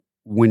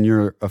when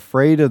you're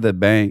afraid of the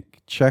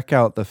bank, check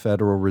out the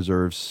Federal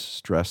Reserve's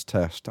stress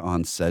test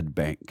on said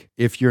bank.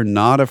 If you're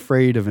not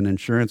afraid of an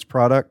insurance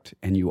product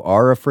and you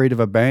are afraid of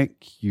a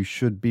bank, you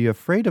should be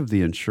afraid of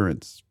the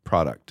insurance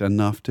product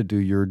enough to do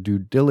your due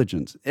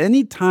diligence.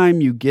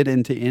 Anytime you get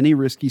into any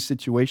risky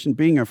situation,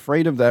 being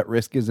afraid of that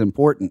risk is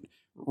important.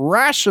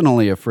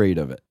 Rationally afraid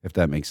of it, if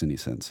that makes any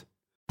sense.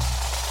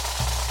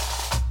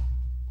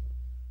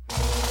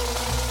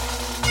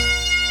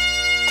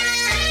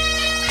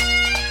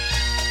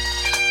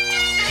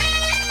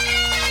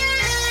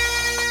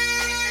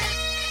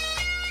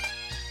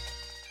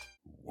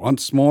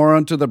 Once more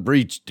unto the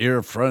breach,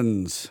 dear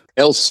friends.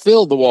 Else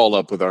fill the wall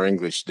up with our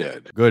English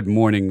dead. Good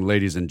morning,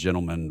 ladies and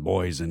gentlemen,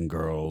 boys and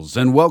girls,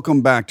 and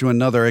welcome back to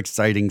another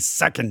exciting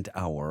second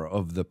hour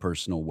of The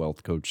Personal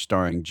Wealth Coach,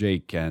 starring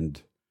Jake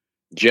and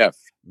Jeff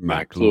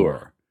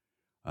McClure.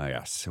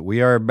 Yes,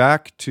 we are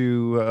back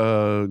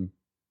to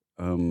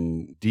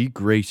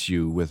degrace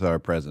you with our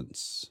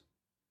presence.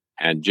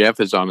 And Jeff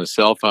is on a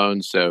cell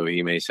phone, so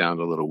he may sound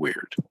a little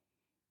weird.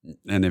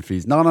 And if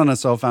he's not on a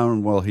cell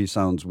phone, well, he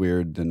sounds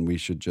weird, then we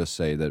should just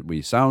say that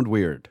we sound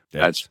weird.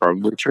 Yes. That's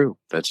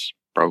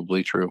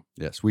probably true.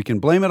 Yes, we can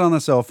blame it on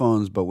the cell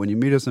phones, but when you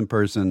meet us in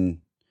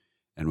person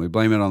and we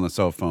blame it on the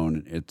cell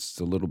phone, it's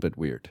a little bit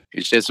weird.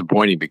 It's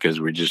disappointing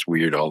because we're just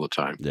weird all the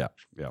time. Yeah.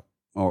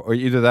 Or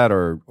either that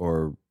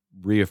or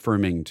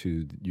reaffirming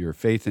to your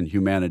faith in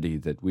humanity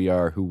that we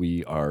are who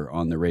we are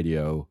on the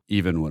radio,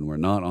 even when we're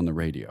not on the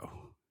radio.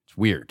 It's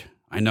weird.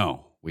 I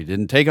know. We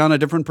didn't take on a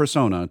different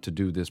persona to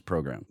do this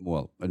program.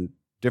 Well, a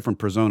different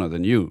persona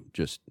than you,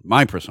 just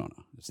my persona.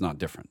 It's not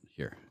different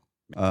here.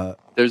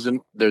 There's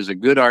a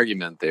good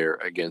argument there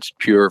against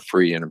pure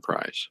free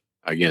enterprise,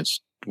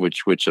 against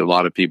which a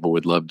lot of people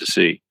would love to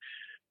see.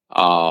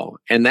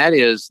 And that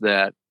is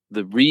that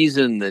the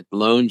reason that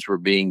loans were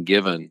being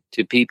given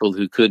to people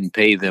who couldn't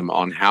pay them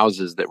on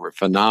houses that were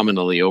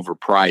phenomenally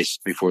overpriced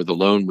before the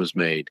loan was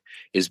made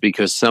is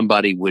because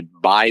somebody would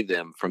buy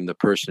them from the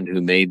person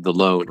who made the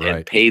loan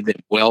and pay them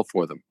well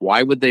for them.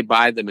 Why would they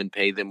buy them and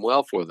pay them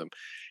well for them?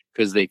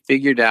 Because they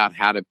figured out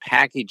how to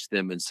package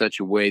them in such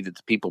a way that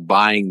the people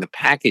buying the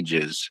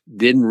packages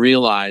didn't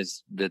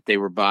realize that they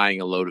were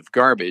buying a load of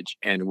garbage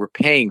and were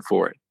paying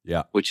for it.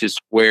 Yeah. Which is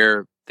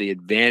where the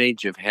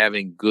advantage of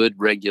having good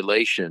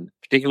regulation,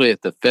 particularly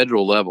at the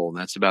federal level, and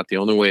that's about the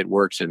only way it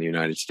works in the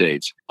United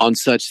States, on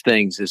such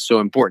things is so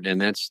important. And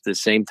that's the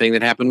same thing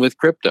that happened with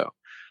crypto,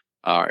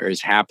 or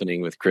is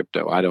happening with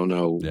crypto. I don't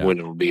know when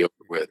it'll be over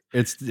with.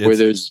 It's getting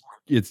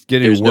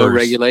there's worse. No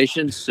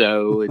regulation,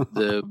 so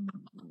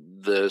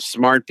the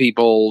smart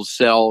people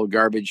sell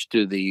garbage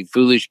to the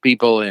foolish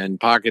people and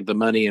pocket the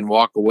money and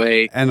walk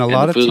away. And a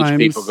lot of times,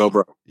 people go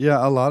broke.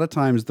 Yeah, a lot of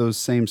times those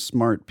same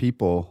smart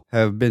people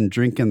have been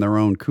drinking their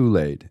own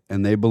Kool-Aid,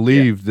 and they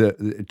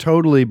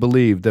totally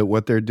believe that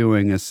what they're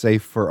doing is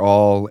safe for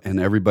all, and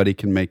everybody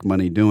can make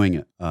money doing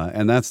it.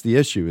 And that's the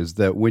issue: is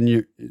that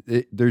when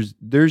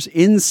there's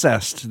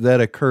incest that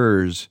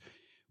occurs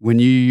when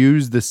you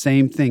use the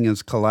same thing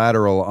as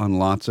collateral on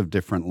lots of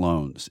different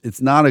loans. It's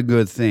not a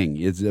good thing.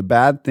 It's a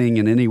bad thing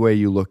in any way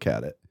you look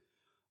at it.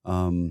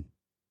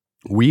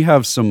 We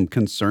have some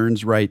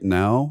concerns right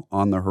now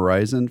on the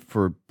horizon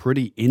for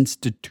pretty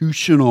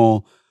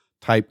institutional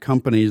type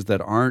companies that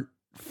aren't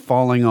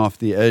falling off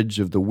the edge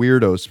of the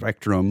weirdo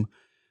spectrum,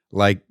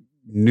 like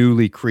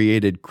newly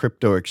created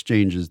crypto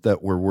exchanges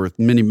that were worth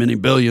many, many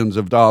billions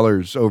of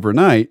dollars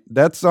overnight.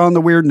 That's on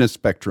the weirdness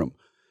spectrum.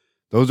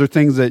 Those are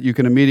things that you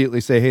can immediately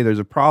say, hey, there's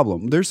a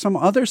problem. There's some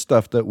other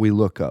stuff that we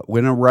look up.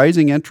 When a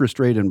rising interest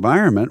rate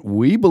environment,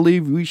 we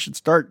believe we should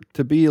start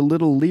to be a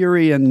little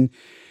leery and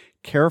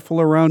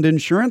careful around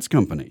insurance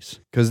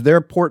companies because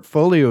their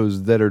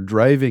portfolios that are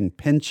driving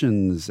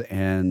pensions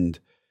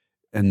and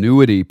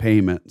annuity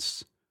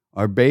payments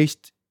are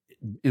based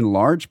in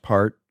large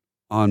part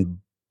on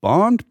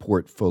bond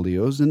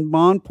portfolios, and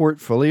bond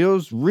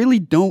portfolios really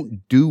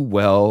don't do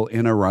well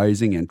in a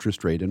rising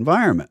interest rate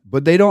environment.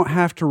 But they don't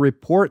have to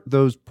report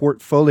those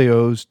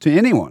portfolios to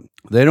anyone.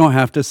 They don't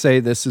have to say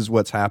this is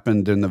what's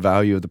happened and the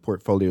value of the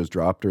portfolio's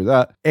dropped or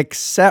that,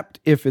 except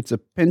if it's a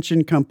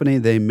pension company,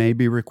 they may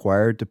be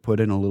required to put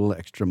in a little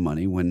extra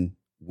money when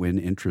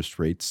interest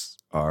rates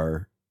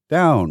are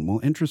down. Well,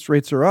 interest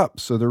rates are up,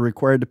 so they're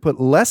required to put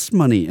less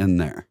money in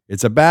there.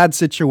 It's a bad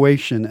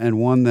situation and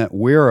one that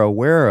we're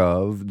aware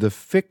of. The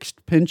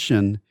fixed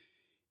pension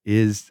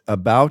is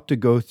about to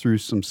go through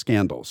some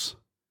scandals.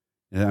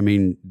 I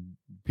mean,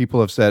 people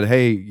have said,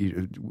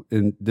 hey,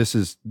 and this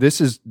is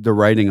the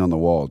writing on the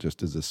wall,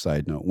 just as a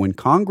side note. When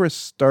Congress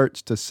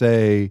starts to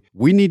say,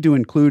 we need to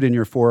include in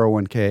your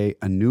 401k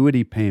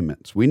annuity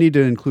payments, we need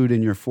to include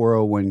in your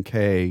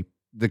 401k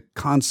the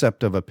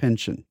concept of a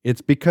pension,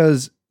 it's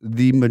because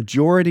the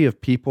majority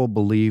of people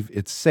believe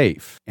it's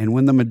safe. And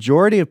when the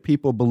majority of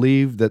people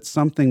believe that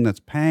something that's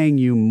paying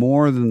you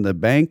more than the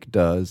bank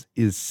does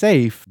is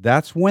safe,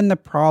 that's when the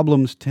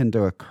problems tend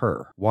to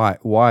occur.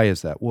 Why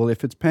is that? Well,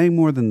 if it's paying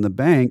more than the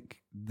bank,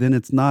 then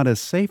it's not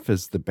as safe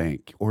as the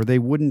bank, or they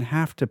wouldn't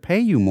have to pay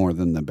you more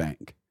than the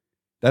bank.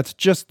 That's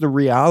just the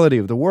reality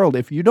of the world.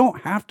 If you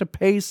don't have to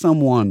pay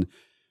someone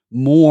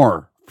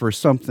more for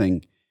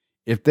something,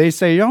 if they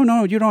say, oh,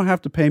 no, you don't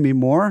have to pay me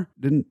more,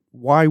 then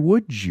why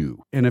would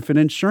you? And if an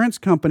insurance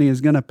company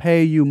is going to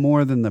pay you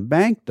more than the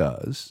bank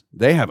does,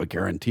 they have a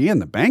guarantee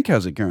and the bank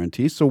has a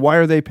guarantee. So why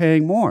are they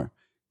paying more?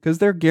 Because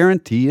their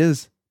guarantee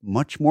is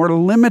much more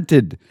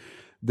limited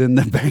than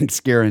the bank's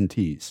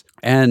guarantees.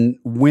 And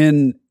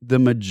when the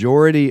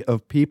majority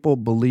of people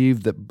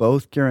believe that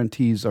both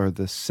guarantees are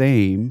the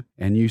same,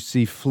 and you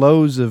see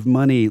flows of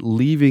money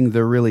leaving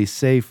the really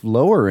safe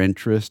lower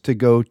interest to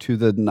go to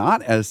the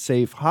not as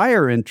safe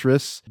higher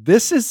interests,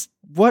 this is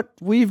what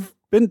we've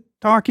been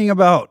talking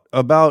about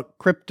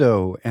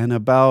crypto and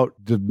about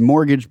the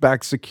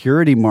mortgage-backed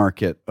security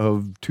market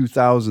of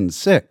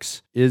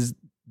 2006, is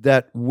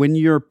that when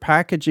you're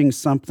packaging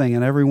something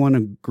and everyone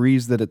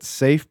agrees that it's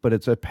safe, but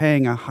it's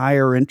paying a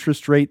higher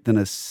interest rate than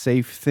a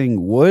safe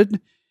thing would,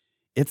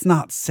 it's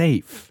not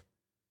safe.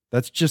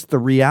 That's just the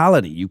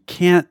reality. You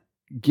can't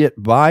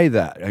get by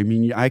that. I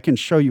mean, I can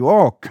show you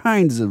all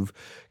kinds of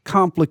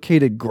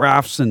complicated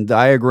graphs and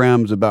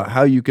diagrams about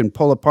how you can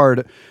pull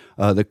apart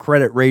the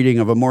credit rating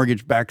of a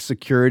mortgage-backed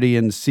security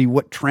and see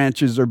what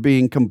tranches are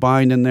being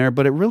combined in there.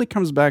 But it really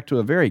comes back to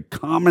a very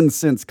common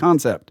sense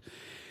concept.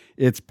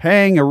 It's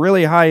paying a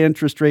really high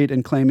interest rate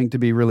and claiming to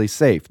be really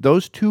safe.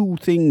 Those two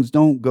things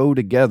don't go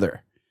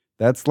together.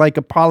 That's like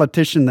a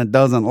politician that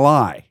doesn't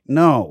lie.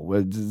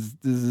 No, this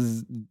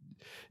is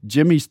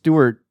Jimmy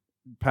Stewart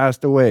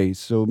passed away,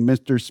 so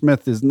Mr.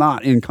 Smith is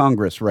not in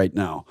Congress right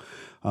now.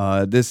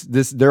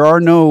 There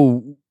are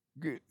no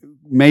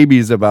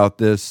maybes about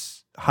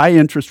this. High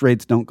interest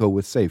rates don't go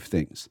with safe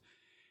things.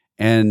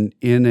 And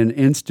in an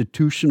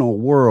institutional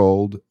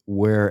world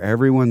where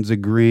everyone's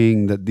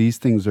agreeing that these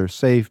things are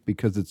safe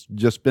because it's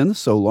just been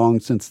so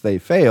long since they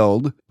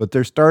failed, but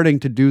they're starting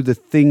to do the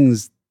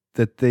things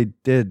that they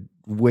did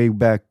way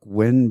back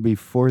when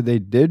before they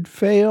did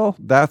fail,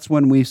 that's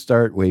when we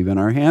start waving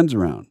our hands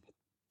around.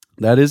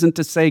 That isn't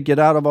to say get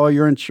out of all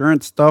your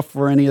insurance stuff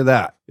or any of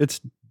that.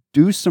 It's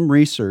do some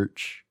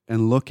research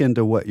and look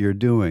into what you're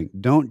doing.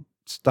 Don't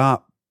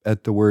stop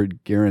at the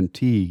word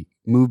guarantee.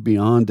 Move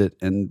beyond it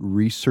and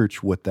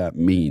research what that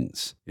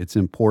means. It's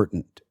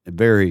important,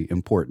 very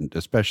important,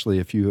 especially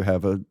if you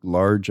have a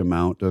large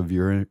amount of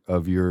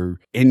your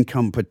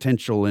income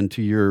potential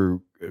into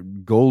your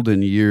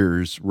golden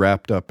years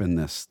wrapped up in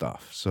this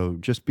stuff. So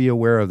just be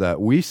aware of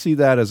that. We see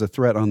that as a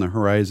threat on the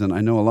horizon.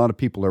 I know a lot of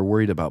people are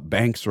worried about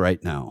banks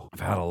right now. I've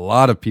had a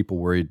lot of people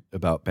worried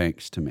about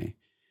banks to me.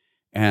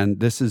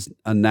 And this is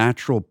a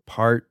natural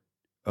part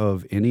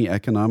of any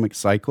economic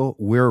cycle.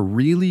 We're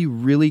really,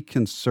 really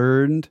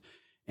concerned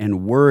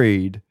and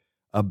worried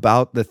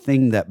about the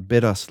thing that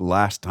bit us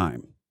last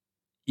time.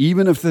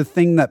 Even if the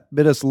thing that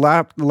bit us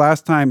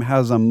last time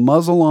has a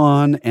muzzle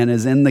on and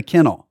is in the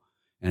kennel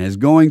and is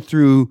going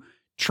through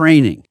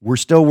training, we're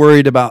still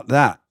worried about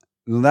that.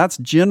 That's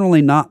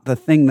generally not the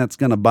thing that's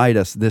going to bite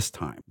us this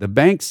time. The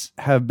banks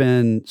have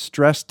been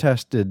stress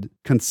tested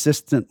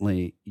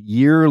consistently,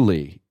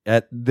 yearly,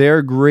 at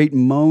their great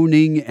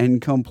moaning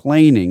and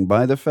complaining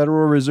by the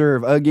Federal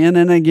Reserve again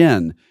and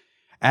again,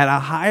 at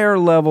a higher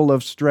level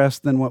of stress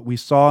than what we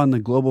saw in the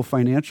global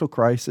financial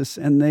crisis,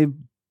 and they've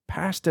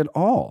passed it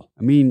all.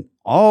 I mean,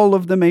 all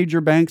of the major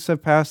banks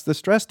have passed the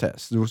stress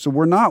test. So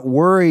we're not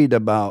worried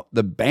about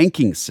the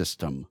banking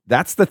system.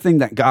 That's the thing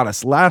that got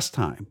us last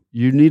time.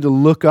 You need to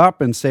look up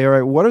and say, all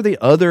right, what are the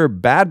other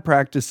bad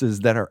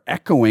practices that are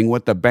echoing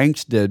what the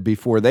banks did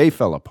before they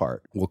fell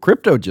apart? Well,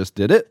 crypto just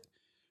did it.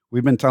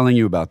 We've been telling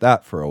you about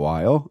that for a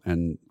while,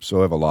 and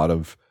so have a lot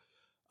of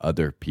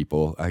other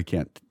people.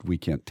 We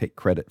can't take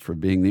credit for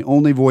being the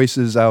only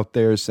voices out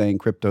there saying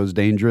crypto's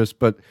dangerous,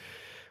 but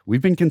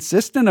we've been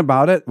consistent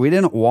about it. We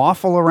didn't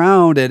waffle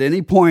around at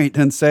any point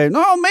and say,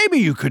 no, maybe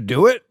you could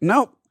do it.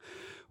 Nope.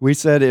 We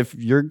said, if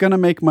you're going to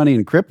make money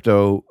in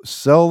crypto,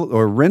 sell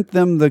or rent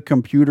them the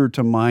computer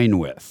to mine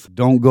with.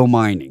 Don't go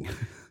mining.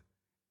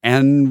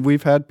 And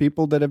we've had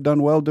people that have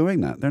done well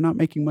doing that. They're not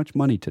making much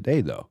money today,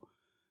 though,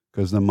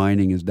 because the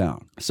mining is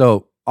down.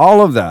 So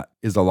all of that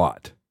is a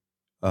lot.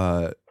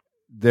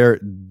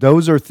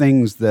 Those are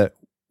things that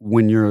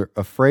when you're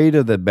afraid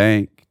of the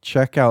bank,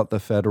 check out the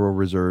Federal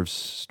Reserve's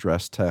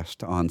stress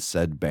test on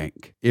said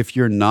bank. If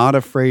you're not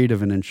afraid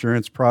of an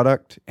insurance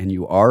product and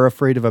you are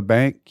afraid of a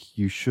bank,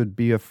 you should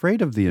be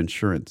afraid of the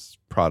insurance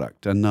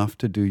product enough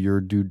to do your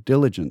due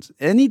diligence.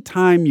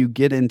 Anytime you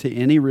get into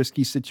any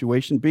risky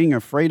situation, being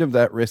afraid of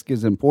that risk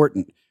is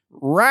important.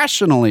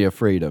 Rationally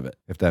afraid of it,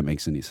 if that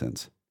makes any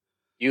sense.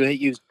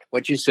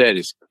 What you said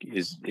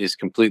is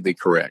completely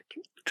correct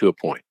to a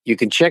point. You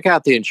can check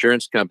out the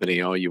insurance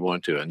company all you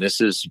want to, and this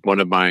is one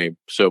of my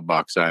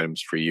soapbox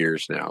items for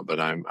years now, but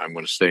I'm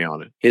going to stay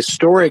on it.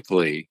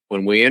 Historically,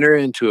 when we enter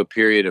into a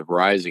period of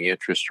rising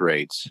interest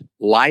rates,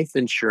 life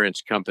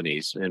insurance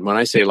companies, and when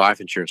I say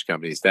life insurance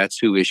companies, that's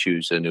who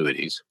issues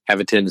annuities, have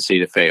a tendency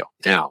to fail.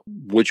 Now,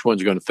 which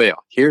ones are going to fail?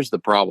 Here's the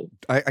problem.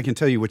 I can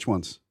tell you which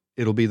ones.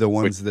 It'll be the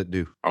ones that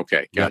do.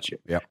 Okay, gotcha.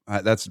 Yeah,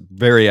 that's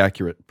very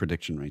accurate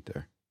prediction right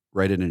there.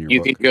 Write it in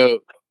your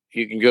book.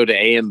 You can go to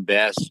AM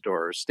Best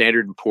or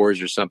Standard &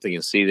 Poor's or something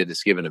and see that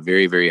it's given a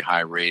very, very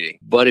high rating.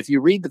 But if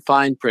you read the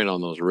fine print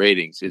on those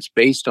ratings, it's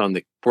based on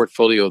the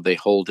portfolio they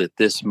hold at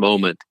this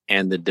moment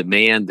and the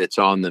demand that's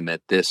on them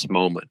at this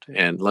moment.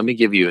 And let me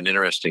give you an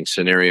interesting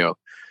scenario.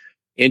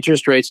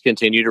 Interest rates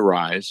continue to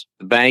rise.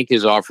 The bank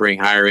is offering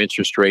higher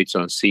interest rates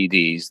on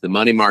CDs. The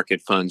money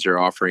market funds are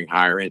offering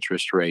higher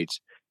interest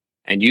rates.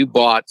 And you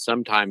bought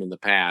sometime in the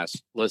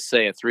past, let's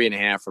say a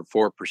 3.5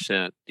 or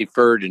 4%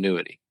 deferred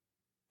annuity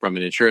from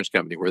an insurance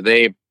company where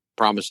they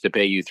promised to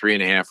pay you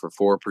 3.5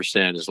 or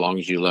 4% as long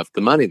as you left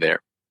the money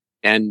there.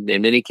 And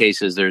in many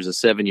cases, there's a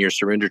 7-year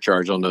surrender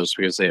charge on those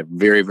because they have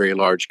very, very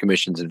large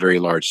commissions and very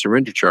large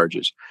surrender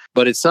charges.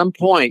 But at some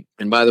point,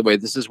 and by the way,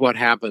 this is what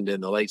happened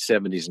in the late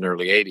 70s and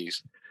early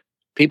 80s,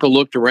 people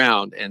looked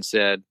around and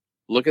said,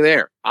 look at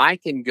there. I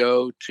can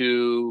go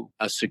to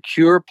a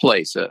secure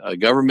place, a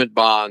government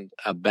bond,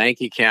 a bank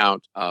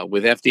account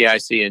with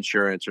FDIC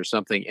insurance or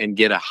something, and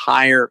get a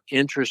higher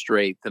interest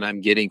rate than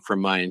I'm getting from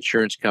my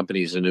insurance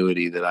company's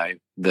annuity that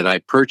I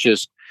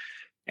purchased.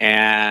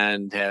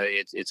 And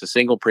it's a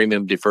single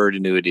premium deferred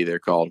annuity, they're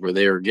called, where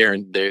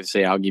they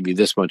say, I'll give you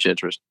this much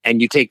interest.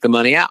 And you take the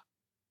money out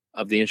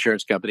of the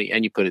insurance company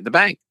and you put it in the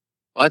bank.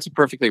 Well, that's a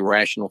perfectly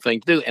rational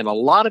thing to do. And a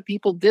lot of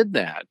people did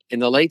that in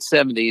the late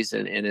 70s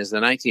and as the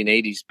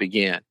 1980s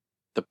began.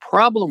 The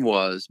problem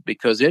was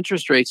because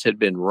interest rates had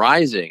been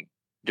rising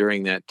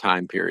during that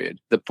time period,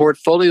 the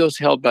portfolios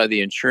held by the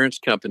insurance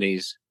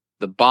companies,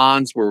 the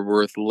bonds were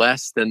worth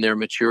less than their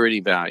maturity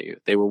value.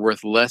 They were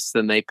worth less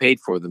than they paid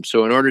for them.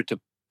 So in order to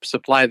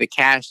supply the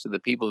cash to the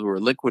people who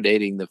were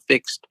liquidating the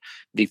fixed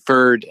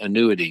deferred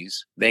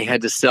annuities, they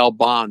had to sell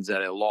bonds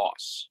at a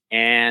loss.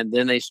 And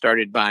then they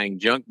started buying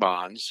junk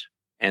bonds.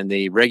 And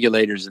the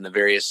regulators in the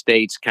various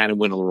states kind of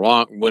went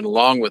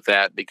along with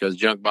that because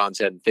junk bonds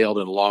hadn't failed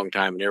in a long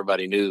time, and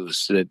everybody knew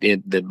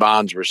that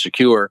bonds were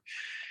secure.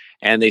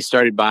 And they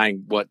started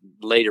buying what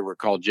later were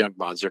called junk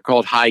bonds. They're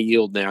called high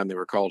yield now, and they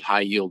were called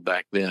high yield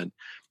back then.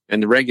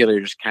 And the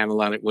regulators kind of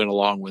went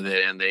along with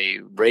it, and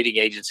the rating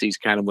agencies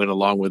kind of went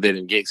along with it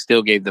and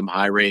still gave them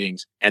high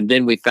ratings. And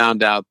then we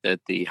found out that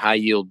the high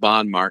yield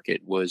bond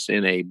market was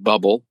in a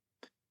bubble.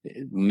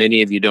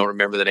 Many of you don't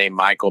remember the name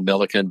Michael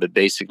Millikan, but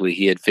basically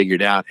he had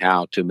figured out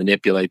how to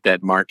manipulate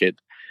that market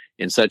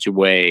in such a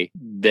way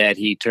that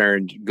he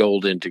turned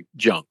gold into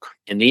junk.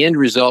 And the end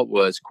result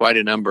was quite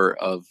a number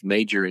of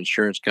major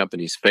insurance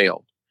companies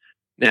failed.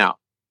 Now,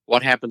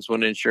 what happens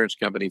when an insurance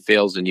company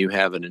fails and you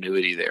have an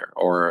annuity there?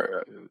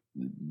 Or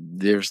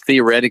there's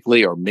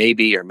theoretically or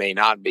maybe or may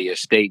not be a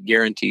state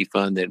guarantee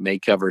fund that may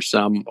cover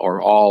some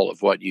or all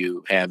of what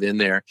you have in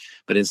there,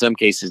 but in some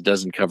cases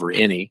doesn't cover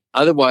any.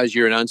 Otherwise,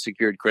 you're an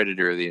unsecured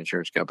creditor of the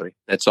insurance company.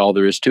 That's all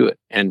there is to it.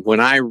 And when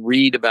I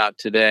read about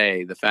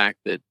today, the fact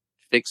that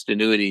fixed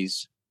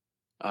annuities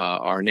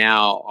are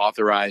now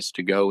authorized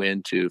to go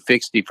into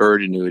fixed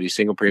deferred annuities,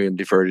 single premium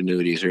deferred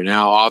annuities are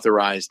now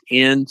authorized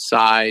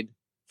inside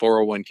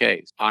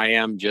 401ks. I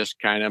am just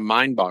kind of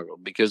mind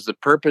boggled because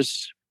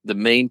the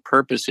main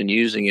purpose in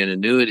using an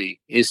annuity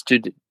is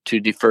to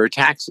defer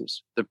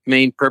taxes. The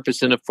main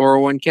purpose in a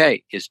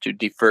 401k is to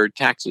defer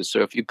taxes. So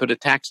if you put a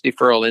tax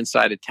deferral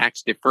inside a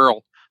tax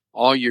deferral,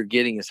 all you're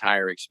getting is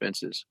higher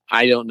expenses.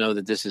 I don't know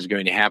that this is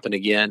going to happen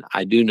again.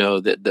 I do know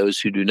that those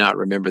who do not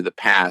remember the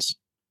past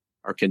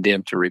are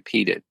condemned to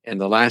repeat it.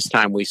 And the last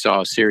time we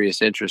saw a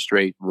serious interest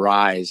rate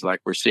rise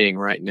like we're seeing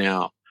right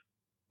now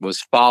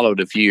was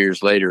followed a few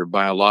years later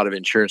by a lot of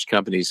insurance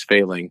companies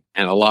failing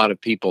and a lot of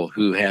people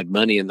who had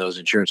money in those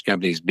insurance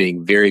companies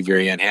being very,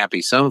 very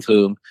unhappy, some of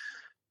whom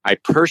I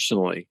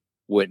personally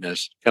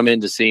witnessed come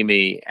in to see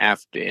me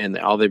after, and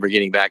all they were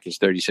getting back is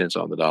 30 cents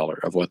on the dollar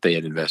of what they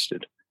had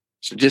invested.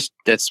 So just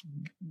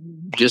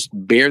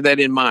bear that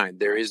in mind.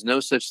 There is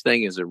no such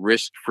thing as a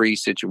risk-free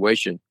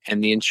situation.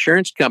 And the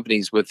insurance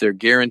companies with their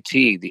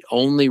guarantee, the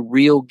only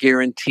real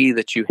guarantee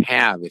that you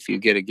have if you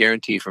get a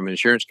guarantee from an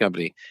insurance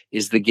company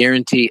is the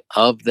guarantee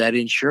of that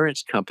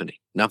insurance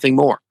company, nothing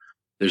more.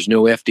 There's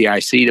no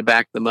FDIC to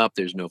back them up.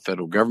 There's no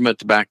federal government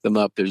to back them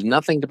up. There's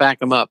nothing to back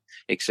them up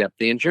except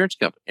the insurance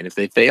company. And if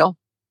they fail,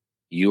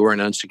 you are an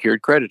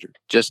unsecured creditor.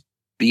 Just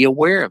be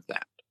aware of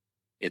that.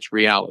 It's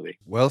reality.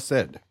 Well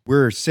said.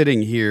 We're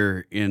sitting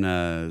here in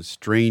a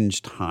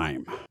strange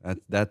time.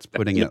 That's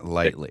putting it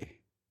lightly.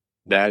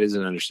 That is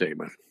an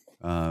understatement.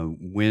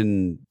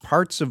 When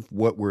parts of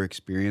what we're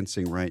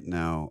experiencing right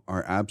now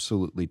are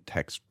absolutely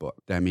textbook.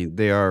 I mean,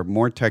 they are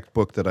more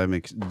textbook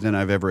than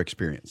I've ever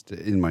experienced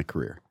in my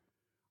career.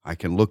 I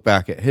can look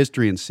back at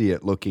history and see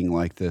it looking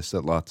like this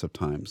at lots of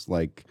times,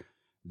 like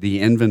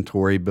the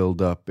inventory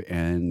buildup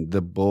and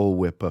the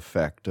bullwhip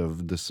effect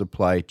of the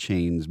supply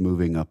chains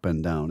moving up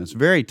and down. It's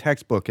very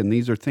textbook, and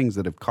these are things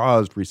that have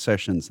caused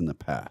recessions in the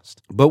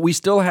past. But we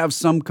still have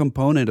some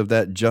component of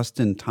that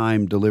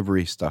just-in-time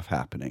delivery stuff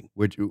happening.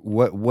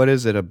 What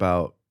is it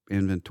about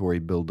inventory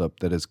buildup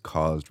that has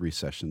caused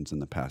recessions in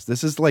the past?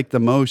 This is like the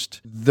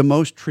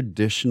most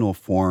traditional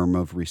form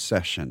of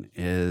recession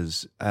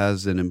is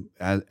as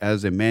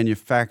a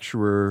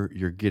manufacturer,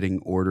 you're getting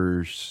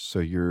orders, so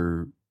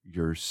you're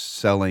you're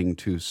selling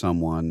to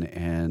someone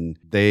and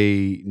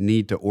they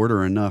need to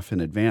order enough in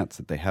advance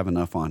that they have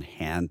enough on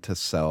hand to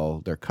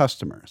sell their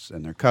customers.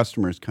 And their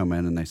customers come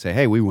in and they say,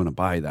 hey, we want to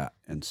buy that.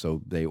 And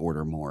so they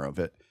order more of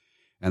it.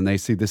 And they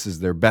see this is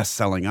their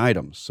best-selling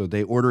item. So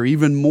they order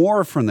even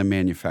more from the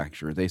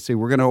manufacturer. They say,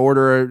 we're going to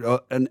order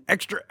an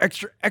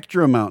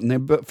extra amount, and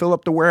they fill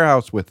up the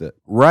warehouse with it.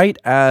 Right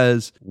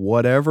as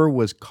whatever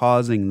was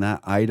causing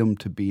that item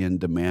to be in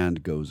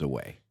demand goes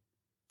away.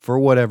 For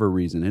whatever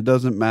reason. It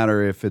doesn't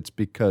matter if it's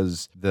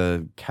because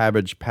the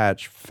Cabbage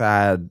Patch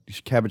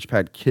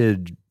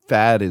Kid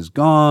fad is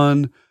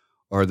gone,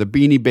 or the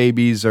Beanie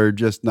Babies are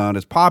just not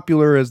as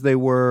popular as they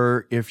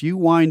were. If you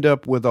wind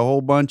up with a whole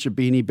bunch of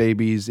Beanie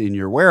Babies in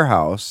your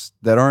warehouse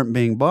that aren't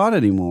being bought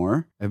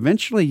anymore,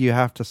 eventually you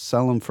have to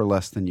sell them for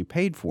less than you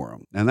paid for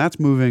them. And that's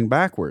moving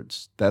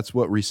backwards. That's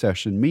what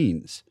recession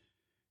means.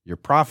 Your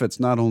profits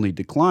not only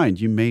declined,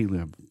 you may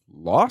have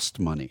lost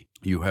money.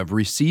 You have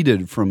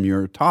receded from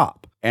your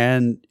top.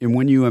 And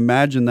when you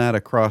imagine that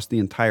across the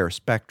entire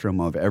spectrum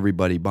of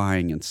everybody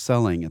buying and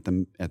selling at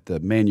the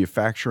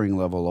manufacturing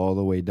level all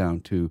the way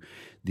down to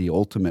the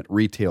ultimate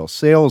retail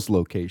sales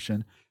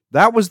location,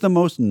 that was the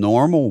most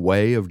normal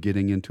way of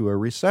getting into a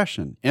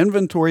recession.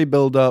 Inventory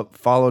buildup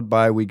followed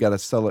by we got to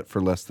sell it for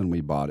less than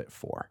we bought it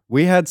for.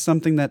 We had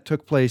something that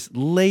took place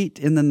late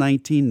in the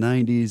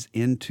 1990s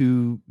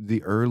into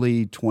the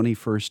early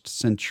 21st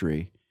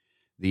century.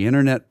 The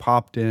internet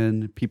popped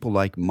in. People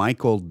like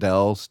Michael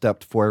Dell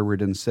stepped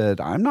forward and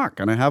said, I'm not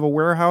going to have a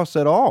warehouse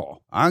at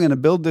all. I'm going to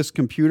build this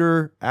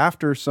computer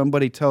after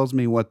somebody tells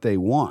me what they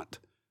want.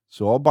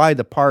 So I'll buy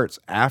the parts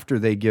after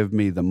they give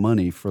me the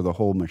money for the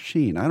whole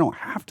machine. I don't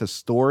have to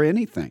store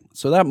anything.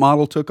 So that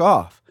model took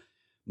off.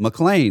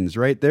 McLean's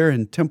right there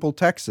in Temple,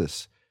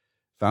 Texas,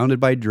 founded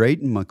by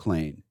Drayton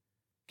McLean,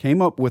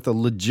 came up with a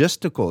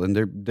logistical, and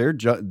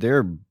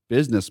their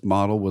business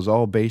model was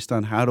all based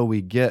on how do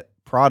we get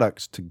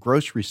products to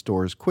grocery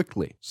stores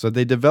quickly. So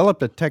they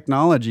developed a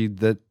technology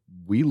that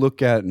we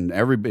look at, and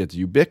it's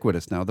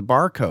ubiquitous now, the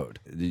barcode.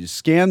 You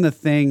scan the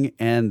thing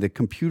and the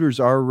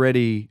computer's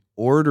already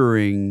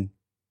ordering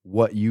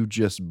what you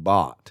just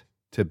bought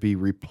to be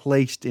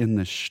replaced in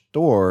the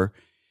store.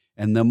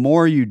 And the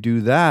more you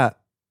do that,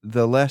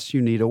 the less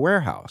you need a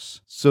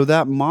warehouse. So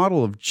that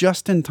model of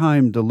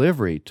just-in-time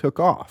delivery took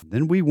off.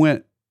 Then we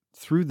went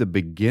through the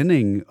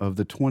beginning of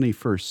the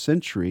 21st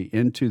century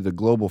into the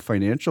global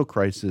financial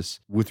crisis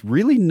with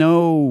really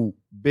no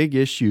big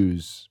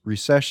issues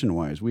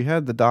recession-wise. We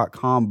had the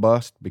dot-com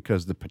bust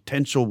because the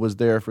potential was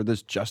there for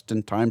this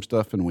just-in-time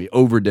stuff, and we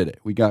overdid it.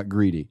 We got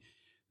greedy,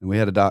 and we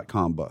had a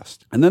dot-com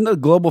bust. And then the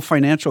global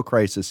financial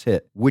crisis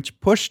hit, which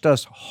pushed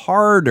us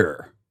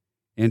harder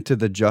into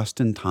the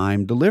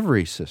just-in-time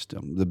delivery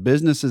system. The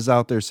businesses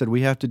out there said,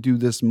 we have to do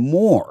this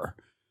more.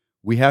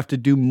 We have to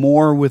do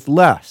more with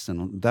less.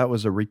 And that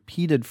was a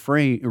repeated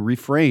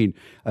refrain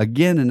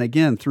again and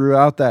again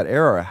throughout that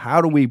era.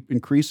 How do we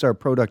increase our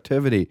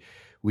productivity?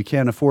 We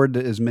can't afford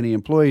as many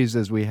employees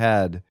as we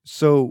had.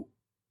 So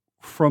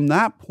from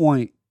that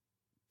point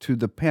to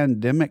the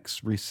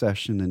pandemic's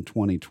recession in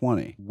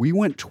 2020, we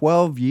went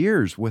 12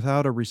 years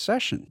without a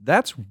recession.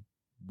 That's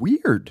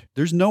weird.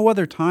 There's no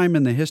other time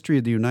in the history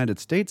of the United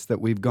States that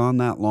we've gone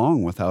that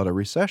long without a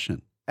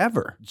recession,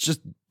 ever. It's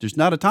just, there's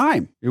not a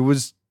time.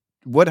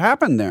 What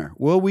happened there?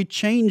 Well, we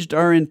changed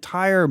our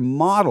entire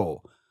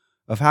model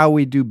of how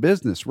we do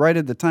business right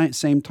at the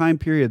same time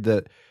period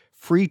that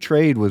free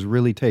trade was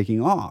really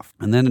taking off.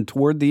 And then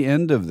toward the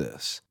end of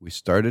this, we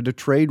started a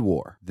trade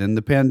war. Then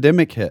the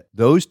pandemic hit.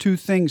 Those two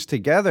things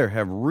together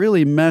have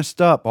really messed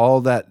up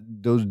all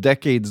those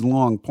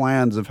decades-long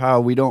plans of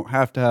how we don't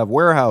have to have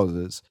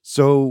warehouses.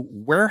 So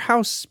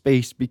warehouse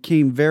space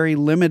became very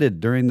limited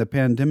during the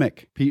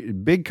pandemic.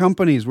 Big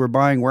companies were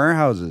buying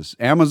warehouses.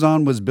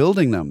 Amazon was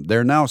building them.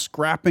 They're now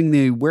scrapping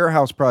the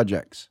warehouse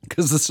projects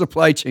because the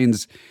supply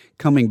chain's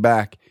coming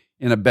back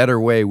in a better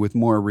way with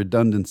more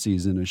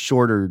redundancies and a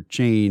shorter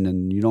chain,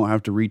 and you don't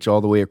have to reach all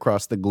the way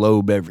across the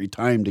globe every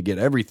time to get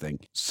everything.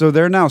 So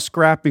they're now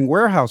scrapping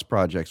warehouse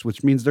projects,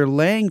 which means they're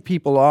laying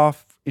people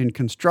off in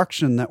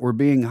construction that were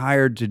being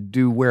hired to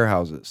do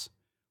warehouses.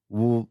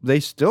 Well,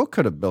 they still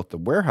could have built the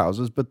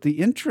warehouses, but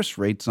the interest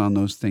rates on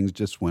those things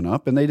just went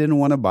up, and they didn't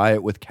want to buy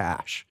it with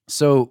cash.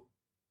 So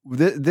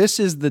this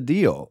is the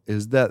deal,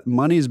 is that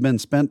money's been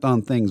spent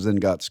on things and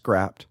got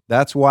scrapped.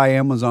 That's why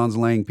Amazon's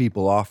laying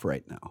people off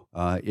right now.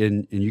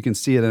 And you can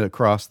see it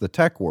across the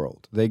tech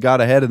world. They got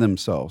ahead of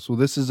themselves. So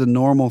this is a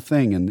normal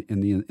thing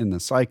in the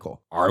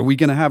cycle. Are we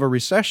going to have a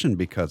recession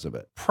because of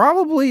it?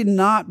 Probably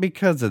not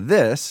because of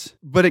this,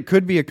 but it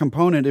could be a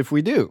component if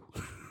we do.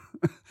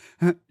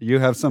 You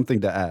have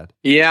something to add?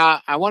 Yeah,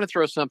 I want to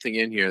throw something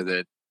in here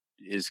that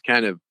is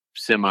kind of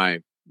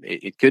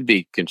it could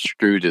be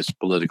construed as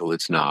political.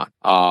 It's not.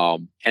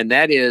 And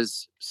that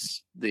is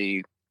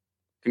the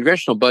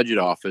Congressional Budget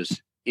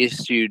Office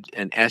issued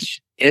an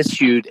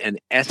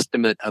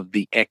estimate of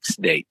the X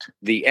date.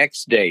 The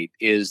X date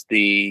is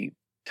the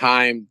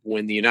time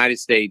when the United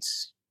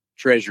States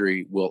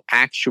Treasury will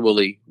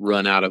actually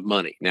run out of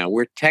money. Now,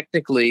 we're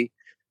technically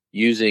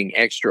using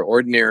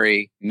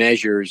extraordinary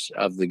measures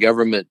of the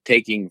government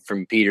taking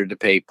from Peter to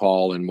pay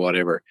Paul and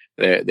whatever.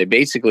 They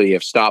basically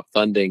have stopped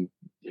funding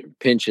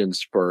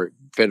pensions for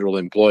federal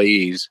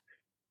employees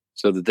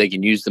so that they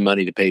can use the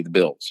money to pay the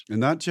bills. And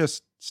not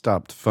just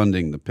stopped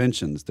funding the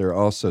pensions, they're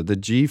also the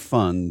G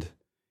fund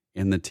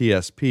in the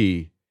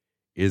TSP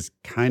is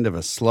kind of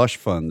a slush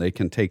fund. They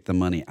can take the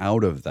money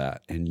out of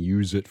that and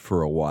use it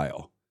for a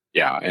while.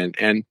 Yeah,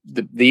 and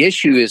the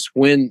issue is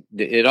when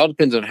it all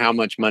depends on how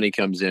much money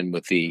comes in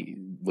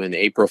when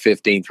April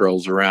 15th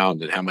rolls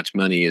around and how much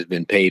money has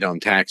been paid on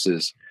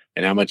taxes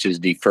and how much is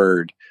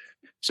deferred.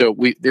 So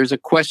there's a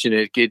question.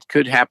 It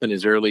could happen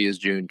as early as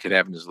June, could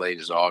happen as late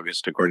as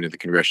August, according to the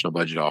Congressional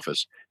Budget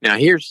Office. Now,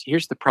 here's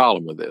the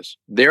problem with this.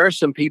 There are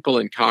some people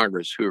in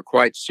Congress who are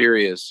quite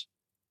serious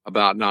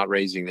about not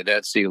raising the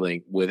debt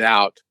ceiling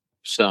without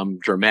some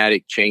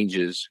dramatic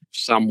changes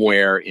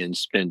somewhere in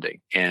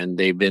spending. And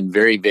they've been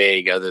very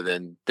vague, other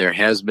than there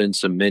has been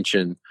some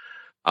mention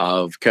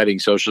of cutting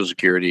Social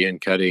Security and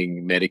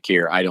cutting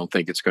Medicare. I don't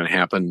think it's going to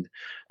happen.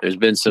 There's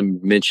been some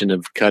mention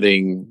of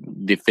cutting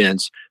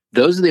defense.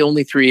 Those are the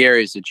only three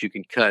areas that you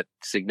can cut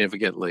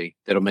significantly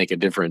that'll make a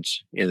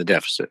difference in the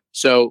deficit.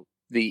 So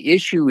the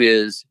issue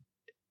is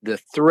the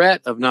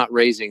threat of not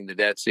raising the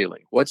debt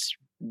ceiling.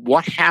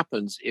 What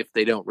happens if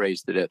they don't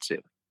raise the debt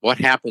ceiling? What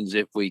happens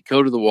if we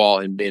go to the wall?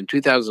 And in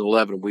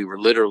 2011, we were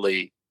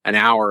literally an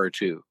hour or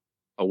two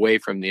away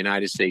from the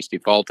United States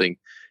defaulting.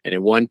 And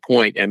at one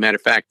point, as a matter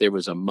of fact, there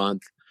was a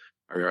month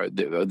or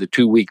the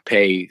 2-week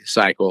pay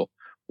cycle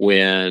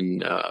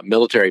when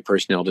military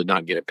personnel did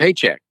not get a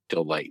paycheck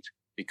till late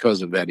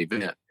because of that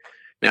event.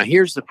 Now,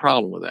 here's the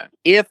problem with that.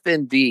 If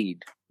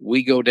indeed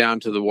we go down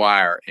to the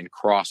wire and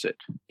cross it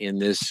in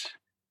this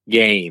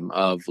game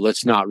of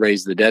let's not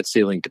raise the debt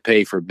ceiling to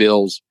pay for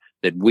bills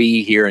that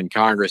we here in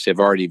Congress have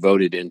already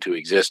voted into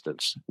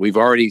existence. We've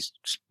already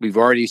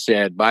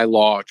said by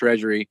law,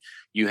 Treasury,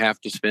 you have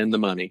to spend the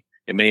money.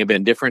 It may have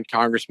been different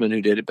congressmen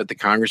who did it, but the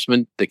Congress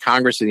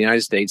of the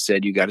United States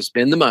said you got to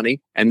spend the money,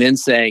 and then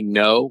saying,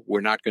 no, we're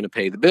not going to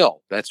pay the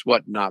bill. That's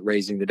what not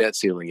raising the debt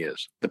ceiling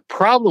is. The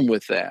problem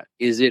with that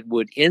is it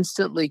would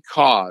instantly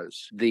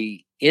cause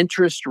the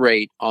interest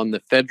rate on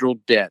the federal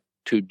debt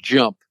to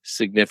jump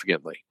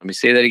significantly. Let me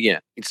say that again.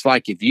 It's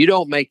like if you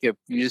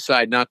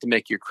decide not to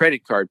make your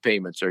credit card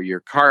payments or your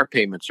car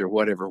payments or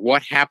whatever,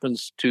 what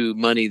happens to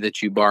money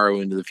that you borrow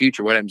into the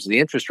future? What happens to the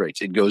interest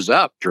rates? It goes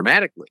up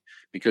dramatically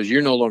because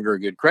you're no longer a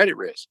good credit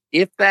risk.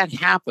 If that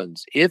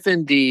happens, if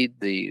indeed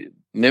the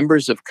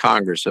members of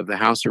Congress, of the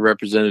House of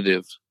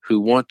Representatives who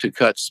want to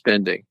cut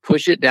spending,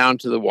 push it down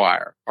to the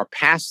wire or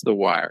pass the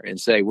wire and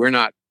say, we're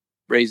not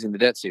raising the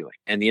debt ceiling,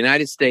 and the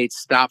United States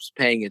stops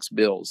paying its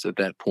bills at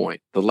that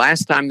point. The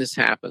last time this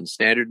happened,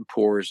 Standard &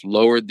 Poor's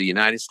lowered the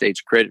United States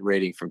credit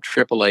rating from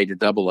AAA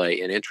to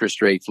AA, and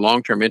interest rates,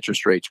 long-term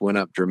interest rates went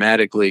up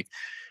dramatically,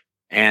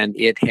 and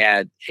it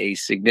had a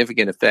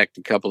significant effect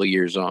a couple of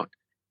years on.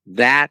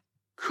 That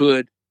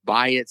could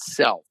by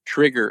itself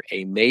trigger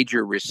a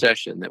major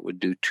recession that would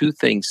do two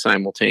things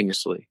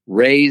simultaneously: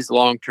 raise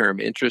long-term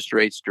interest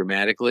rates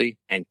dramatically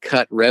and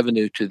cut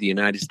revenue to the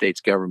United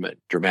States government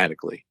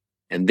dramatically,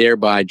 and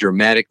thereby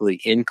dramatically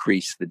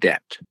increase the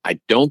debt. I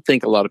don't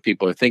think a lot of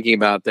people are thinking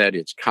about that.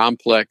 It's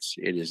complex,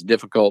 it is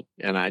difficult,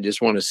 and I just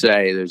want to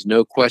say there's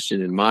no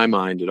question in my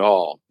mind at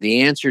all.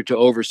 The answer to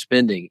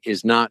overspending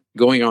is not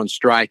going on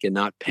strike and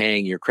not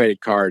paying your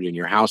credit card and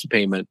your house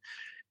payment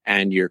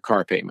and your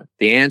car payment.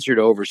 The answer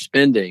to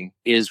overspending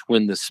is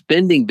when the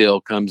spending bill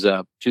comes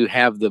up to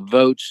have the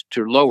votes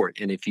to lower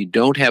it. And if you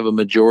don't have a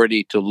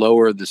majority to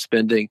lower the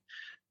spending,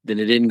 then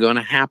it isn't going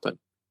to happen,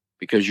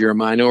 because you're a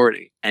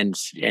minority, and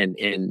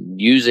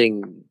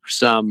using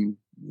some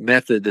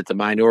method that the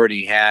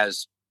minority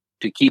has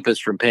to keep us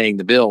from paying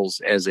the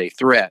bills as a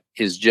threat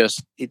is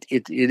just, it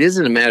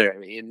isn't a matter, I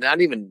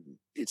mean,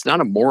 it's not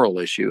a moral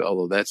issue,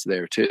 although that's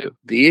there too.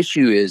 The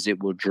issue is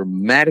it will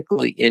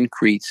dramatically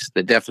increase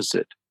the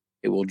deficit.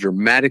 It will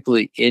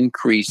dramatically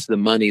increase the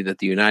money that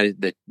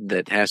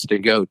that has to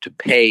go to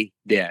pay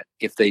debt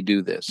if they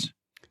do this.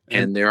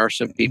 And there are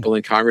some people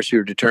in Congress who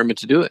are determined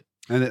to do it.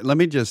 And let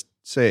me just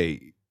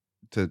say,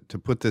 to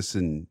put this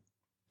in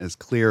as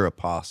clear a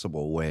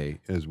possible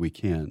way as we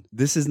can,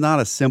 this is not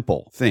a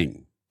simple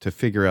thing to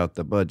figure out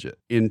the budget.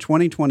 In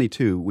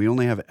 2022, we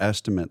only have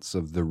estimates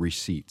of the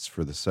receipts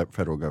for the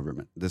federal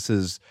government. This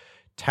is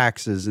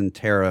taxes and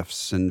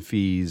tariffs and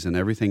fees and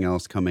everything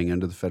else coming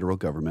into the federal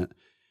government.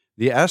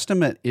 The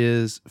estimate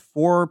is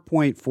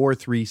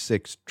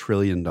 $4.436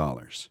 trillion.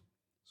 So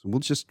we'll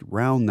just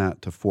round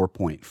that to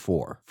 4.4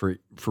 for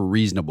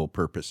reasonable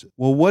purposes.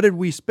 Well, what did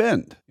we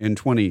spend in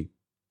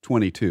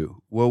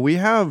 2022? Well, we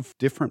have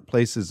different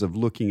places of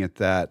looking at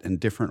that and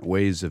different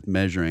ways of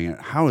measuring it.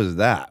 How is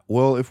that?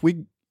 Well, if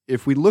we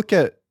look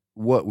at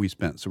what we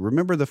spent, so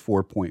remember the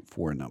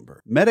 4.4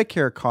 number.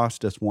 Medicare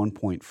cost us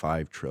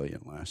 $1.5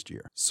 trillion last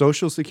year.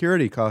 Social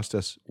Security cost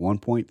us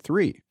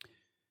 $1.3.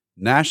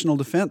 National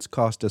defense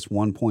cost us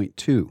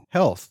 $1.2.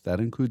 Health, that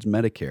includes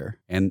Medicare,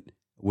 and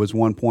was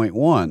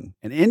 $1.1.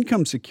 And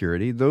income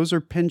security, those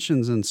are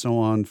pensions and so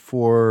on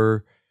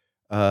for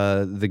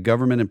the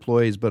government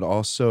employees, but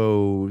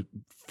also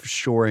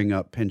shoring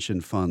up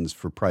pension funds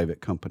for private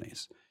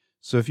companies.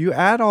 So if you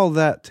add all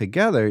that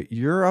together,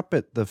 you're up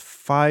at the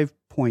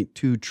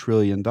 $5.2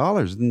 trillion.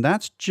 And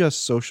that's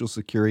just Social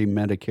Security,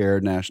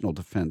 Medicare, national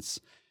defense,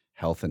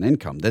 health, and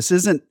income. This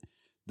isn't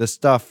the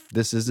stuff,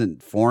 this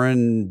isn't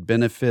foreign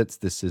benefits,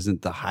 this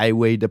isn't the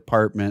highway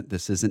department,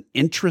 this isn't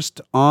interest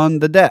on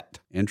the debt.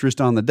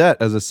 Interest on the debt,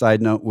 as a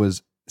side note,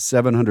 was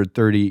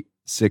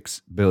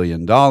 $736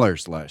 billion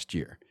last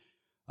year.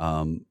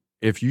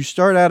 If you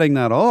start adding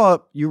that all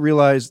up, you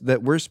realize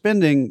that we're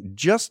spending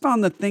just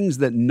on the things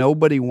that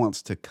nobody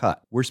wants to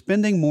cut. We're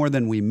spending more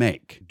than we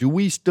make. Do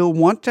we still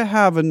want to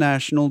have a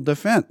national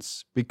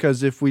defense?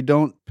 Because if we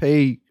don't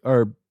pay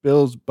our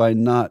bills by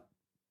not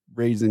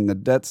raising the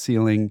debt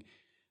ceiling,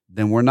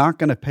 then we're not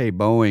going to pay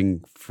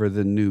Boeing for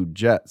the new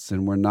jets,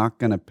 and we're not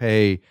going to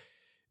pay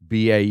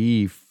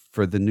BAE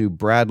for the new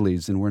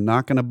Bradleys, and we're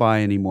not going to buy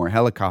any more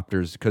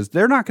helicopters because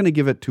they're not going to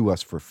give it to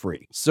us for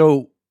free.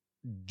 So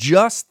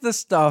just the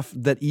stuff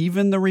that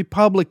even the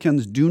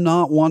Republicans do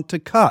not want to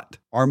cut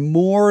are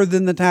more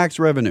than the tax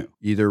revenue.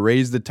 Either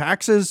raise the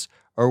taxes,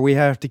 or we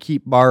have to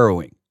keep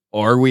borrowing,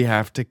 or we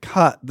have to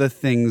cut the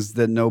things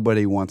that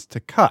nobody wants to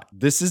cut.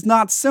 This is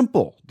not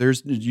simple.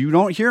 You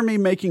don't hear me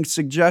making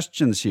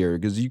suggestions here,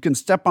 because you can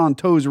step on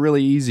toes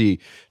really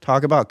easy.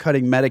 Talk about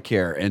cutting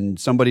Medicare, and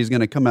somebody's going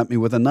to come at me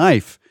with a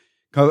knife.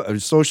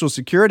 Social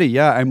Security,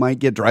 yeah, I might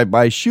get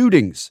drive-by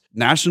shootings.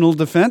 National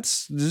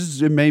defense,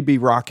 it may be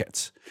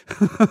rockets.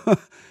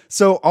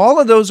 So all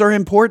of those are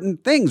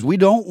important things. We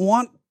don't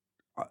want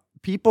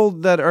people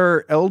that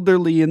are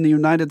elderly in the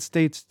United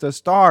States to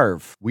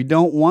starve. We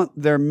don't want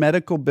their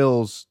medical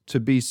bills to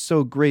be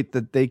so great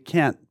that they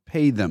can't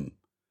pay them.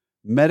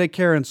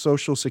 Medicare and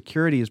Social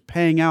Security is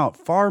paying out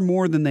far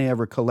more than they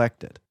ever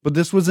collected. But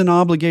this was an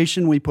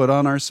obligation we put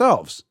on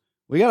ourselves.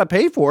 We got to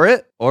pay for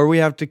it, or we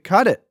have to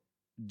cut it.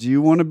 Do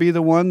you want to be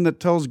the one that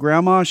tells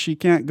grandma she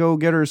can't go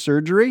get her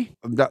surgery?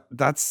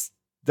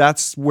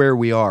 That's where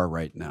we are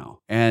right now.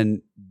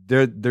 And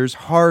there's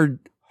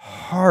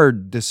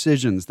hard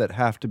decisions that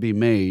have to be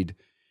made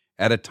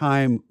at a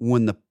time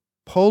when the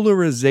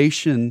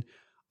polarization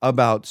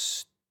about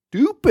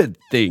stupid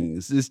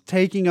things is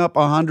taking up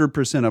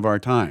 100% of our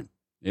time.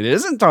 It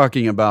isn't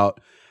talking about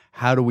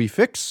how do we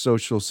fix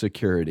Social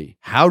Security?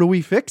 How do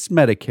we fix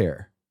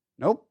Medicare?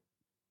 Nope.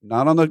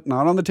 Not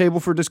on the table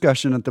for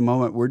discussion at the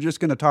moment. We're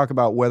just going to talk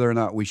about whether or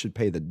not we should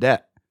pay the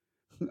debt.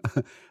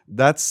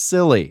 That's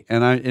silly.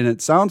 And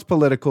it sounds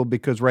political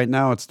because right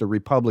now it's the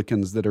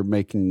Republicans that are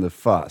making the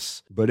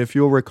fuss. But if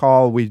you'll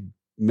recall, we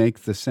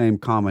make the same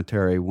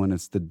commentary when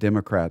it's the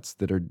Democrats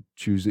that are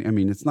choosing. I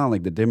mean, it's not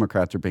like the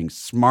Democrats are being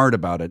smart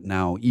about it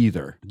now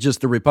either.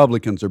 Just the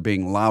Republicans are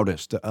being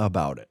loudest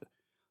about it.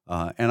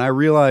 And I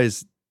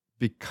realize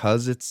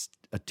because it's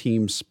a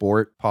team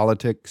sport,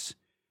 politics,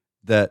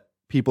 that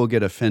people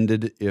get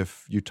offended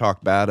if you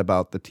talk bad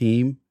about the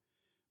team.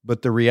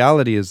 But the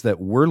reality is that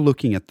we're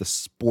looking at the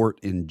sport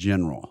in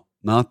general,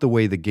 not the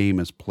way the game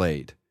is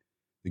played.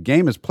 The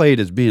game is played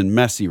as being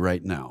messy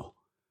right now.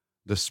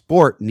 The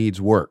sport needs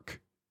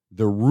work.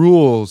 The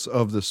rules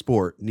of the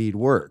sport need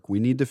work. We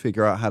need to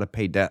figure out how to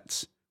pay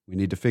debts. We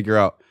need to figure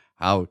out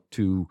how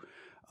to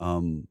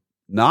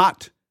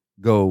not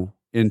go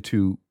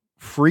into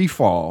free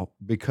fall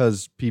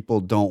because people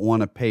don't want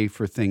to pay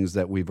for things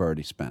that we've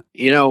already spent.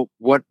 You know,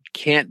 what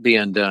can't be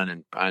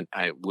undone, and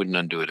I wouldn't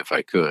undo it if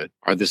I could,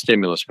 are the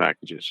stimulus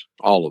packages,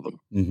 all of them.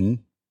 Mm-hmm.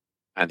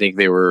 I think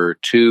there were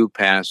 2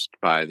 passed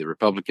by the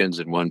Republicans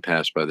and 1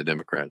 passed by the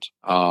Democrats.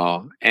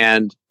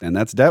 And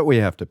that's debt we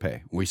have to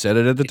pay. We said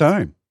it at the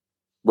time.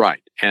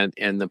 Right. And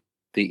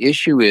the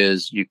issue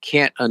is you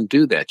can't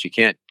undo that. You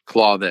can't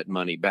claw that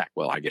money back.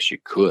 Well, I guess you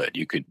could.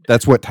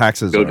 That's what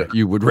taxes are.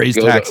 You would raise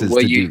taxes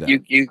to do that.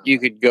 You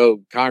could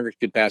go. Congress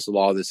could pass a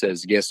law that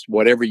says, yes,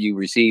 whatever you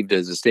received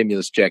as a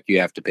stimulus check, you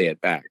have to pay it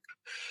back.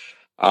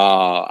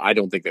 I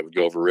don't think that would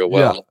go over real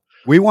well. Yeah.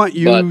 We want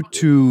you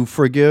to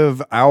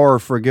forgive our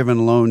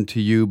forgiven loan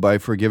to you by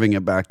forgiving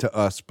it back to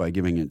us by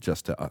giving it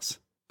just to us.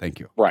 Thank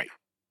you. Right.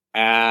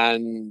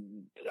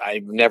 And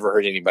I've never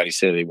heard anybody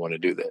say they want to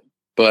do that.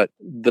 But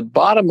the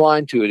bottom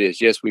line to it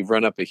is, yes, we've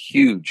run up a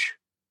huge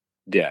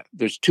debt.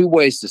 There's 2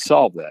 ways to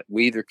solve that.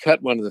 We either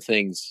cut one of the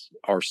things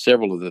or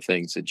several of the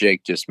things that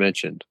Jake just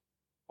mentioned,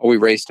 or we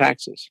raise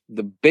taxes.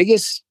 The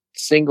biggest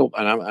single,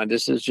 and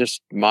this is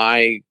just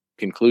my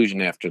conclusion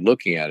after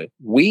looking at it,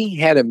 we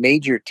had a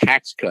major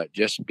tax cut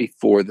just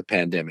before the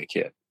pandemic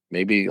hit.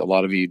 Maybe a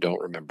lot of you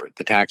don't remember it.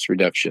 The Tax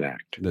Reduction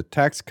Act. The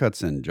Tax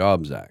Cuts and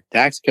Jobs Act.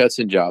 Tax Cuts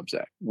and Jobs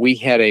Act. We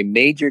had a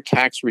major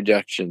tax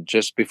reduction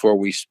just before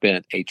we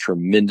spent a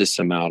tremendous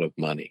amount of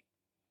money.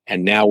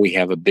 And now we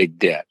have a big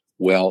debt.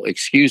 Well,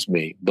 excuse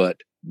me,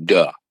 but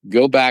duh.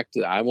 Go back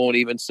to, I won't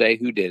even say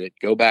who did it.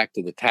 Go back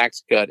to the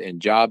Tax Cut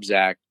and Jobs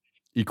Act.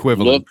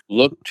 Equivalent.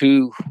 Look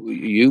to,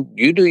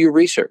 you do your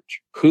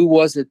research. Who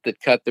was it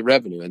that cut the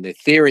revenue? And the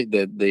theory,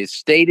 the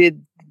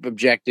stated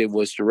objective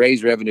was to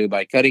raise revenue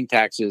by cutting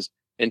taxes.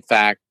 In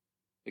fact,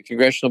 the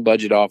Congressional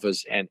Budget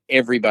Office, and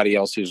everybody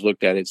else who's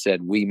looked at it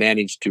said we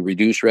managed to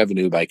reduce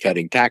revenue by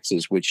cutting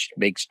taxes, which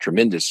makes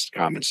tremendous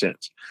common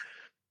sense.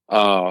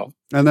 And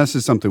this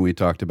is something we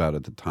talked about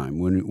at the time.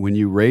 When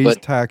you raise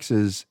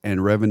taxes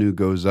and revenue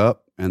goes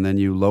up, and then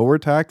you lower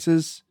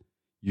taxes,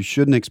 you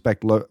shouldn't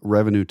expect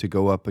revenue to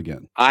go up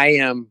again. I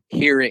am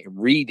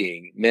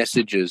reading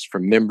messages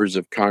from members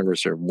of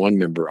Congress, or my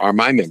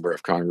member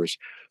of Congress,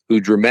 who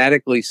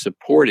dramatically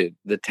supported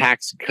the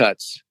Tax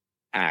Cuts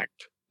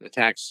Act, the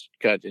Tax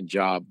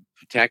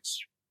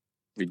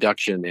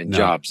Reduction and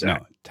Jobs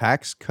Act.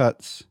 Tax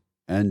Cuts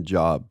and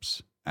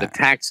Jobs Act. The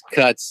Tax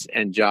Cuts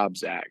and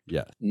Jobs Act.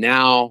 Yeah.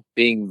 Now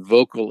being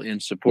vocal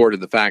in support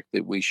of the fact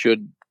that we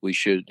should,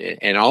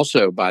 and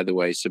also, by the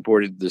way,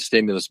 supported the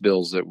stimulus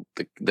bills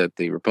that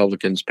the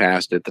Republicans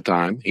passed at the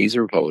time. He's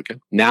a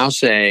Republican. Now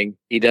saying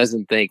he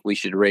doesn't think we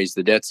should raise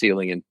the debt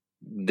ceiling and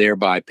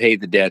thereby pay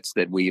the debts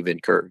that we've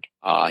incurred.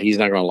 He's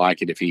not going to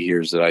like it if he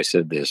hears that I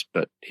said this,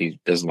 but he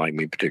doesn't like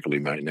me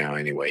particularly right now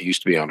anyway. He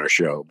used to be on our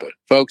show, but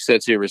folks,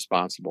 that's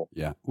irresponsible.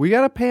 Yeah. We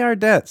got to pay our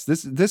debts.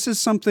 This is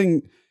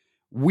something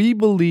we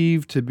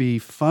believe to be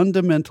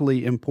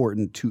fundamentally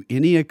important to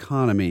any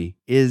economy,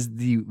 is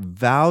the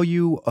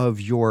value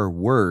of your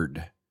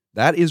word.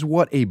 That is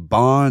what a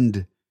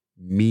bond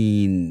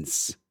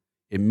means.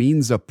 It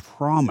means a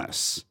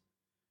promise.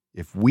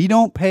 If we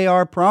don't pay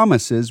our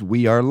promises,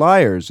 we are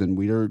liars, and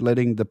we are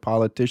letting the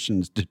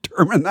politicians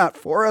determine that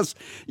for us.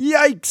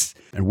 Yikes!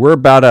 And we're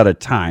about out of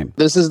time.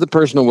 This is the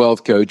Personal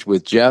Wealth Coach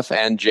with Jeff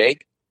and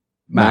Jake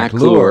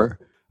McClure.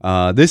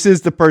 This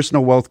is the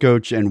Personal Wealth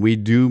Coach, and we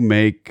do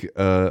make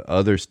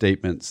other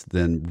statements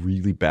than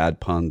really bad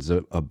puns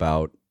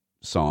about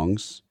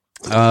songs.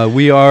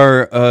 We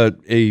are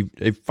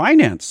a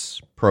finance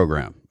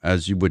program,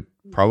 as you would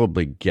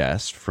probably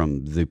guess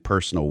from the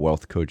Personal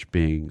Wealth Coach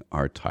being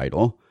our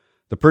title.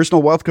 The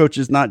Personal Wealth Coach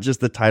is not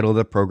just the title of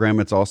the program,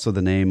 it's also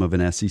the name of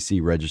an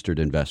SEC-registered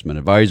investment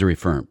advisory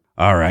firm.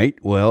 All right,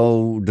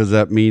 well, does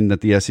that mean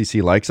that the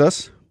SEC likes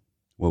us?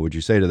 What would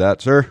you say to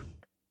that, sir?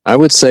 I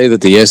would say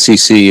that the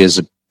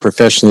SEC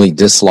professionally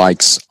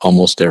dislikes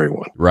almost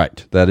everyone.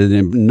 Right. That is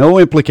no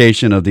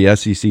implication of the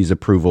SEC's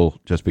approval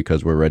just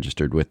because we're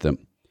registered with them.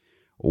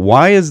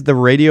 Why is the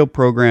radio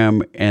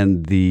program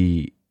and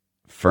the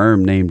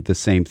firm named the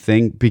same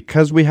thing?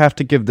 Because we have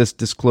to give this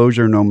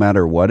disclosure no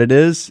matter what it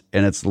is,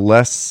 and it's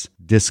less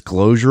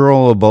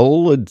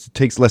disclosurable. It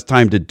takes less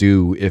time to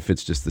do if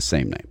it's just the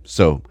same name.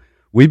 So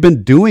we've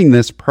been doing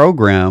this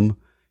program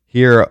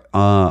here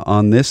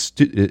on this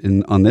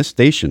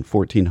station,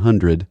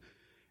 1400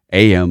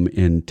 AM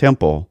in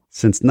Temple,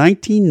 since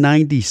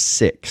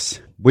 1996.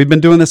 We've been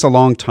doing this a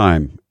long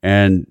time,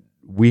 and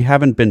we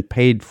haven't been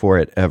paid for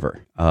it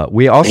ever.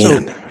 We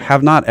also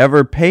have not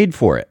ever paid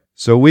for it.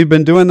 So we've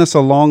been doing this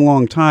a long,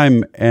 long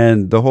time,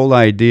 and the whole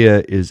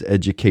idea is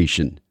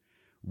education.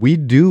 We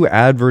do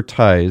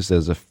advertise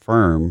as a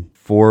firm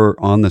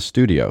on the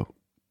studio,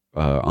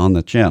 on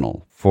the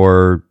channel,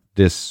 for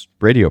this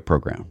radio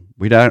program.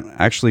 We don't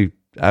actually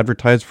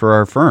advertise for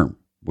our firm.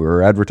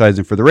 We're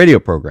advertising for the radio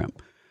program.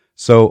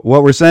 So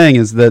what we're saying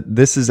is that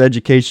this is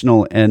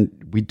educational, and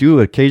we do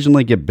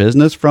occasionally get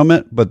business from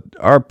it, but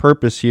our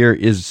purpose here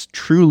is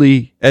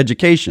truly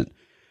education.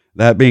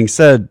 That being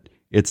said,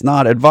 it's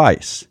not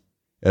advice.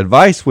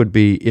 Advice would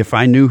be if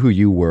I knew who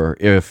you were,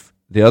 if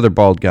the other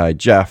bald guy,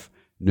 Jeff,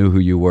 knew who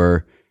you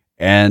were,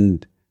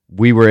 and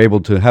we were able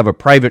to have a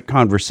private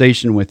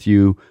conversation with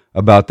you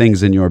about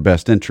things in your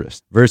best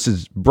interest,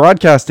 versus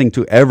broadcasting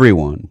to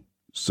everyone.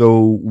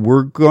 So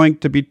we're going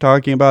to be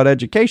talking about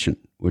education,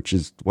 which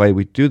is why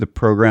we do the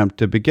program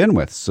to begin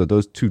with. So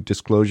those two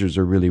disclosures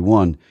are really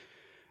one.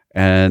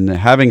 And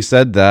having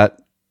said that,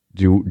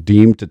 do you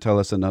deem to tell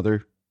us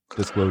another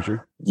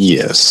disclosure?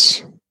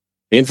 Yes.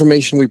 The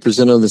information we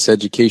present on this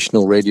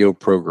educational radio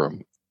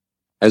program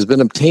has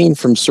been obtained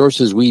from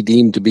sources we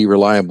deem to be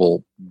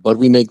reliable, but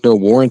we make no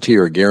warranty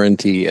or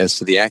guarantee as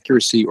to the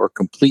accuracy or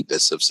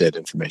completeness of said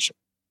information.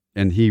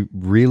 And he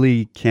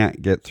really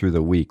can't get through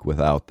the week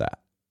without that.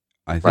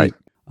 I think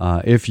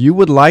if you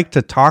would like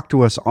to talk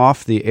to us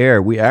off the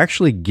air, we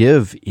actually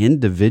give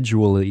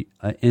individually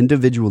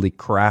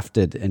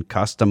crafted and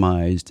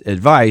customized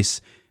advice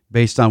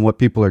based on what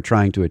people are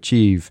trying to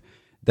achieve.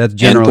 That's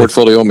generally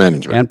portfolio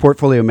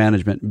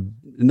management.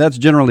 And that's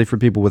generally for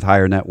people with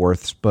higher net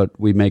worths, but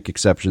we make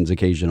exceptions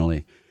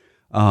occasionally.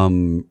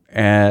 And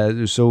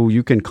so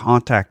you can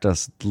contact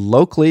us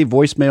locally,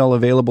 voicemail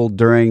available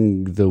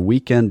during the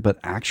weekend, but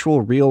actual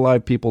real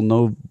live people,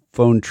 no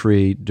phone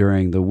tree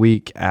during the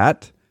week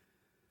at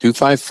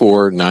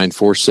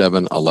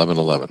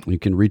 254-947-1111. You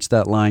can reach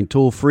that line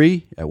toll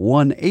free at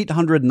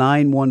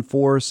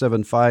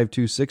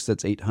 1-800-914-7526.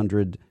 That's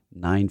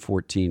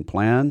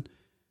 800-914-PLAN.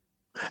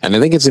 And I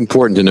think it's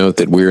important to note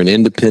that we're an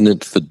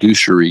independent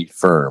fiduciary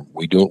firm.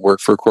 We don't work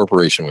for a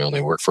corporation. We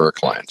only work for our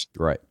clients.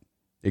 Right.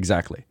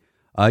 Exactly.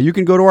 You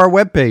can go to our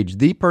webpage,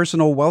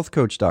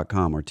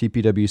 thepersonalwealthcoach.com or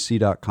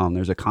tpwc.com.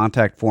 There's a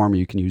contact form.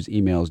 You can use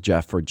emails,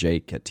 Jeff or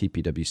Jake at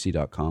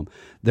tpwc.com.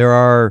 There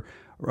are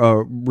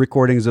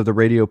recordings of the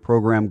radio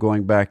program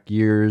going back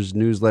years,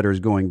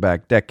 newsletters going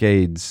back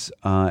decades,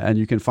 and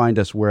you can find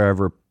us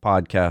wherever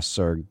podcasts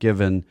are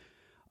given.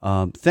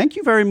 Thank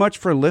you very much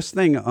for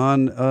listening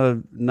on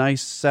a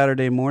nice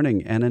Saturday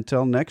morning. And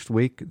until next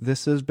week,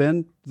 this has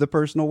been The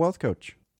Personal Wealth Coach.